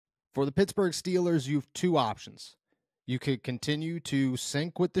For the Pittsburgh Steelers, you have two options. You could continue to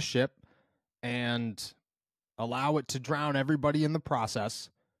sink with the ship and allow it to drown everybody in the process,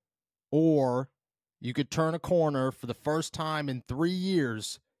 or you could turn a corner for the first time in 3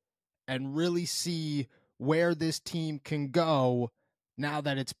 years and really see where this team can go now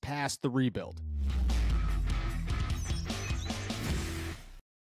that it's past the rebuild.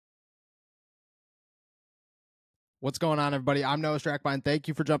 What's going on, everybody? I'm Noah Strackbine. Thank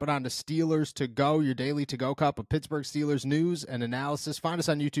you for jumping on to Steelers to Go, your daily to-go cup of Pittsburgh Steelers news and analysis. Find us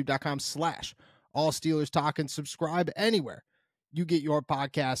on youtube.com/allsteelerstalk and subscribe anywhere you get your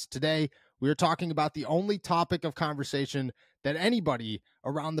podcast. Today, we are talking about the only topic of conversation that anybody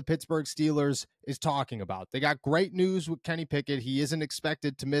around the Pittsburgh Steelers is talking about. They got great news with Kenny Pickett. He isn't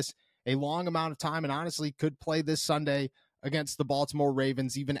expected to miss a long amount of time and honestly could play this Sunday against the Baltimore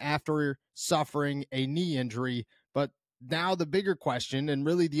Ravens, even after suffering a knee injury. But now the bigger question, and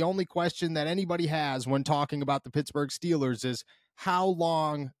really the only question that anybody has when talking about the Pittsburgh Steelers, is how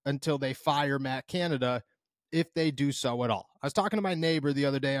long until they fire Matt Canada, if they do so at all. I was talking to my neighbor the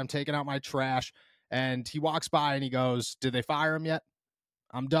other day. I'm taking out my trash, and he walks by and he goes, "Did they fire him yet?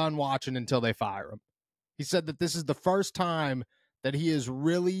 I'm done watching until they fire him." He said that this is the first time that he is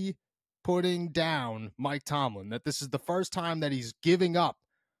really putting down Mike Tomlin, that this is the first time that he's giving up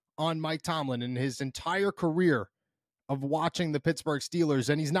on Mike Tomlin in his entire career of watching the Pittsburgh Steelers,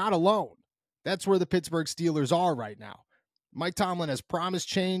 and he's not alone. That's where the Pittsburgh Steelers are right now. Mike Tomlin has promised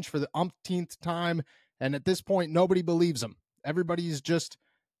change for the umpteenth time, and at this point, nobody believes him. Everybody's just,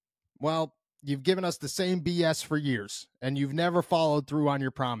 well, you've given us the same BS for years, and you've never followed through on your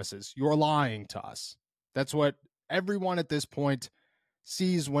promises. You're lying to us. That's what everyone at this point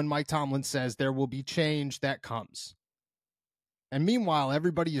sees when Mike Tomlin says there will be change that comes. And meanwhile,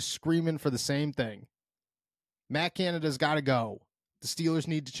 everybody is screaming for the same thing. Matt Canada's got to go. The Steelers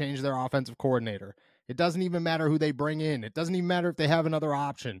need to change their offensive coordinator. It doesn't even matter who they bring in. It doesn't even matter if they have another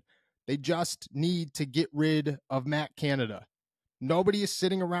option. They just need to get rid of Matt Canada. Nobody is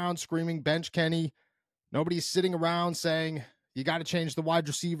sitting around screaming, "Bench Kenny." Nobody is sitting around saying, you got to change the wide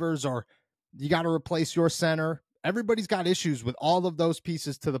receivers or you got to replace your center. Everybody's got issues with all of those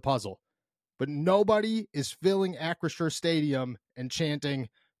pieces to the puzzle. But nobody is filling Acrisure Stadium and chanting,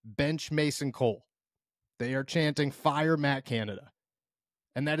 "Bench Mason Cole." They are chanting, "Fire Matt Canada."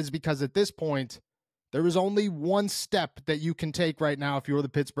 And that is because at this point, there is only one step that you can take right now if you're the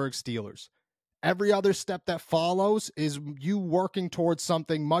Pittsburgh Steelers. Every other step that follows is you working towards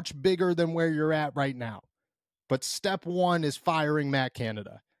something much bigger than where you're at right now. But step one is firing Matt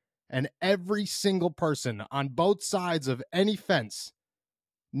Canada. And every single person on both sides of any fence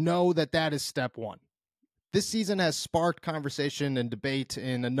know that that is step one. This season has sparked conversation and debate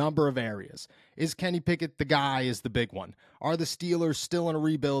in a number of areas. Is Kenny Pickett the guy is the big one. Are the Steelers still in a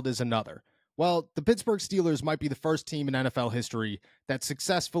rebuild is another. Well, the Pittsburgh Steelers might be the first team in NFL history that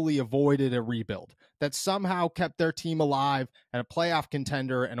successfully avoided a rebuild, that somehow kept their team alive and a playoff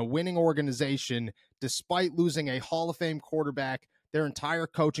contender and a winning organization despite losing a Hall of Fame quarterback, their entire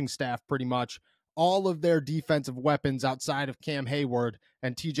coaching staff pretty much, all of their defensive weapons outside of Cam Hayward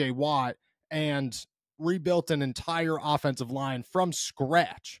and TJ Watt, and rebuilt an entire offensive line from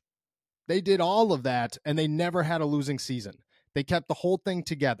scratch. They did all of that, and they never had a losing season. They kept the whole thing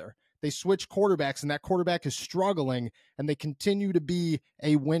together. They switched quarterbacks, and that quarterback is struggling, and they continue to be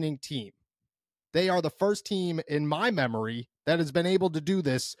a winning team. They are the first team in my memory that has been able to do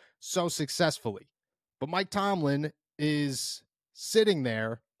this so successfully. But Mike Tomlin is sitting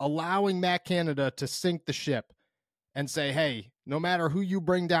there allowing Matt Canada to sink the ship and say, hey, no matter who you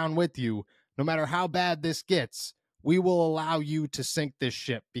bring down with you, no matter how bad this gets, we will allow you to sink this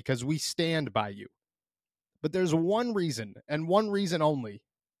ship because we stand by you. But there's one reason, and one reason only,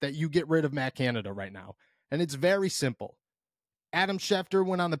 that you get rid of Matt Canada right now. And it's very simple. Adam Schefter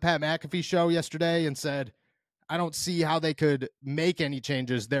went on the Pat McAfee show yesterday and said, I don't see how they could make any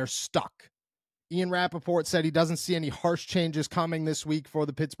changes. They're stuck. Ian Rappaport said he doesn't see any harsh changes coming this week for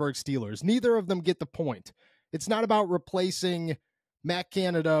the Pittsburgh Steelers. Neither of them get the point. It's not about replacing Matt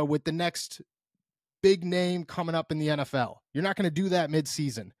Canada with the next big name coming up in the NFL. You're not going to do that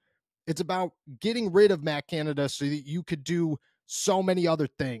midseason. It's about getting rid of Matt Canada so that you could do so many other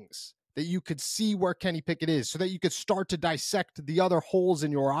things, that you could see where Kenny Pickett is, so that you could start to dissect the other holes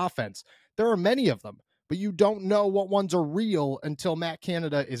in your offense. There are many of them, but you don't know what ones are real until Matt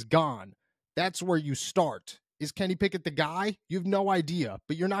Canada is gone. That's where you start. Is Kenny Pickett the guy? You have no idea,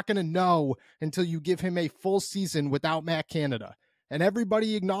 but you're not going to know until you give him a full season without Matt Canada. And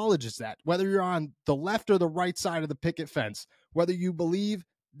everybody acknowledges that, whether you're on the left or the right side of the picket fence, whether you believe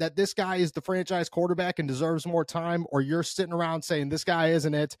that this guy is the franchise quarterback and deserves more time, or you're sitting around saying this guy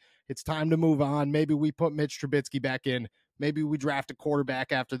isn't it, it's time to move on. Maybe we put Mitch Trubisky back in. Maybe we draft a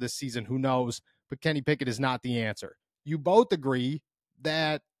quarterback after this season. Who knows? But Kenny Pickett is not the answer. You both agree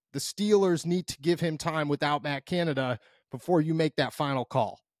that the Steelers need to give him time without Matt Canada before you make that final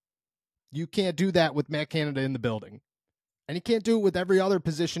call. You can't do that with Matt Canada in the building. And you can't do it with every other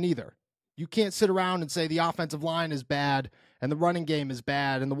position either. You can't sit around and say the offensive line is bad and the running game is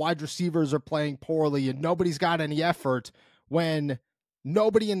bad and the wide receivers are playing poorly and nobody's got any effort when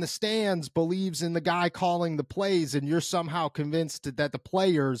nobody in the stands believes in the guy calling the plays, and you're somehow convinced that the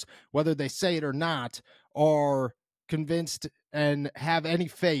players, whether they say it or not, are convinced and have any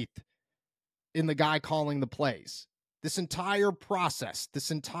faith in the guy calling the plays. This entire process,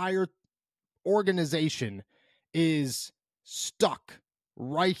 this entire organization is stuck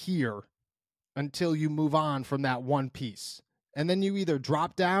right here until you move on from that one piece. And then you either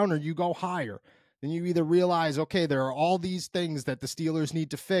drop down or you go higher. Then you either realize, okay, there are all these things that the Steelers need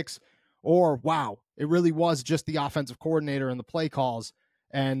to fix, or wow, it really was just the offensive coordinator and the play calls,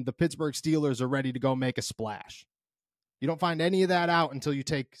 and the Pittsburgh Steelers are ready to go make a splash. You don't find any of that out until you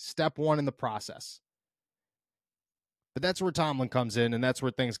take step one in the process. But that's where Tomlin comes in, and that's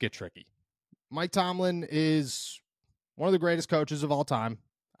where things get tricky. Mike Tomlin is one of the greatest coaches of all time,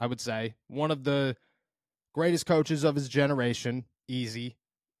 I would say. One of the greatest coaches of his generation, easy.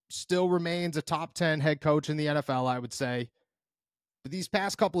 Still remains a top 10 head coach in the NFL, I would say. But these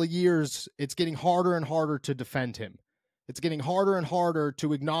past couple of years, it's getting harder and harder to defend him. It's getting harder and harder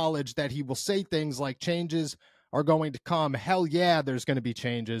to acknowledge that he will say things like changes are going to come. Hell yeah, there's going to be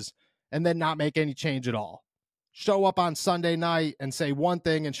changes. And then not make any change at all. Show up on Sunday night and say one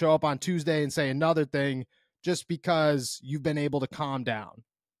thing and show up on Tuesday and say another thing just because you've been able to calm down.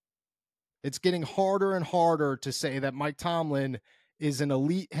 It's getting harder and harder to say that Mike Tomlin is an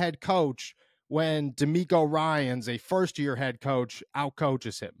elite head coach when DeMeco Ryans, a first-year head coach,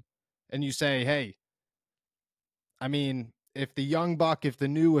 outcoaches him. And you say, hey, I mean, if the young buck, if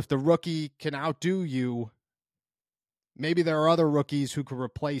the rookie can outdo you, maybe there are other rookies who could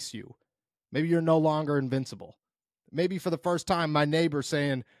replace you. Maybe you're no longer invincible. Maybe for the first time, my neighbor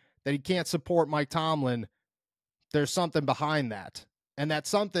saying that he can't support Mike Tomlin, there's something behind that. And that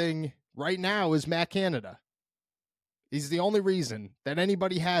something right now is Matt Canada. He's the only reason that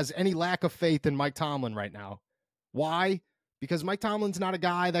anybody has any lack of faith in Mike Tomlin right now. Why? Because Mike Tomlin's not a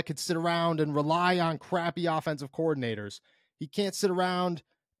guy that could sit around and rely on crappy offensive coordinators. He can't sit around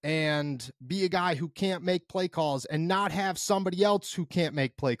and be a guy who can't make play calls and not have somebody else who can't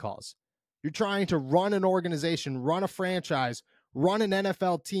make play calls. You're trying to run an organization, run a franchise, run an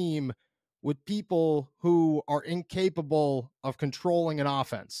NFL team with people who are incapable of controlling an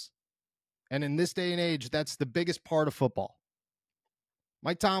offense. And in this day and age, that's the biggest part of football.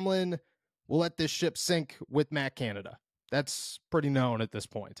 Mike Tomlin will let this ship sink with Matt Canada. That's pretty known at this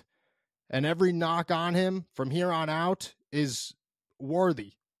point. And every knock on him from here on out is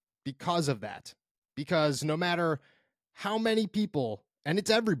worthy because of that. Because no matter how many people, and it's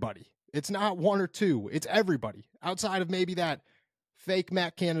everybody, it's not one or two, it's everybody, outside of maybe that fake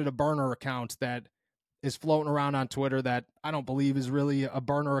Matt Canada burner account that is floating around on Twitter that I don't believe is really a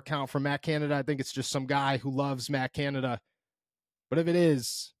burner account for Matt Canada. I think it's just some guy who loves Matt Canada. But if it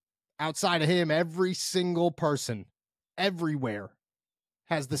is, outside of him, every single person, everywhere,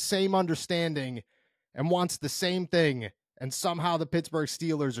 has the same understanding and wants the same thing. And somehow the Pittsburgh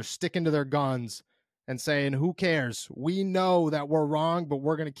Steelers are sticking to their guns and saying, who cares? We know that we're wrong, but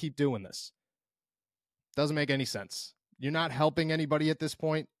we're going to keep doing this. Doesn't make any sense. You're not helping anybody at this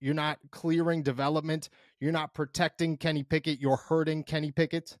point. You're not clearing development. You're not protecting Kenny Pickett. You're hurting Kenny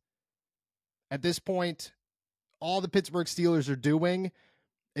Pickett. At this point, all the Pittsburgh Steelers are doing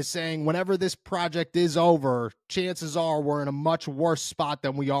is saying whenever this project is over, chances are we're in a much worse spot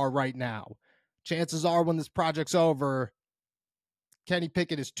than we are right now. Chances are when this project's over, Kenny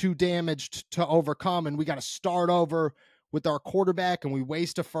Pickett is too damaged to overcome, and we got to start over with our quarterback, and we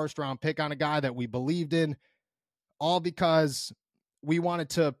waste a first-round pick on a guy that we believed in, all because we wanted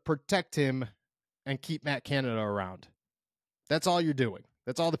to protect him and keep Matt Canada around. That's all you're doing.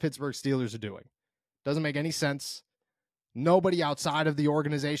 That's all the Pittsburgh Steelers are doing. Doesn't make any sense. Nobody outside of the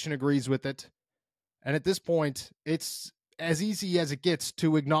organization agrees with it. And at this point, it's as easy as it gets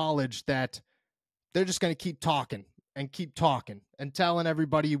to acknowledge that they're just going to keep talking and telling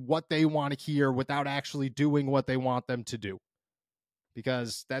everybody what they want to hear without actually doing what they want them to do.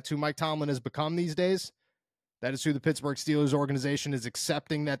 Because that's who Mike Tomlin has become these days. That is who the Pittsburgh Steelers organization is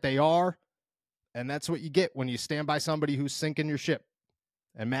accepting that they are. And that's what you get when you stand by somebody who's sinking your ship.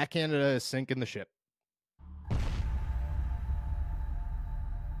 And Matt Canada is sinking the ship.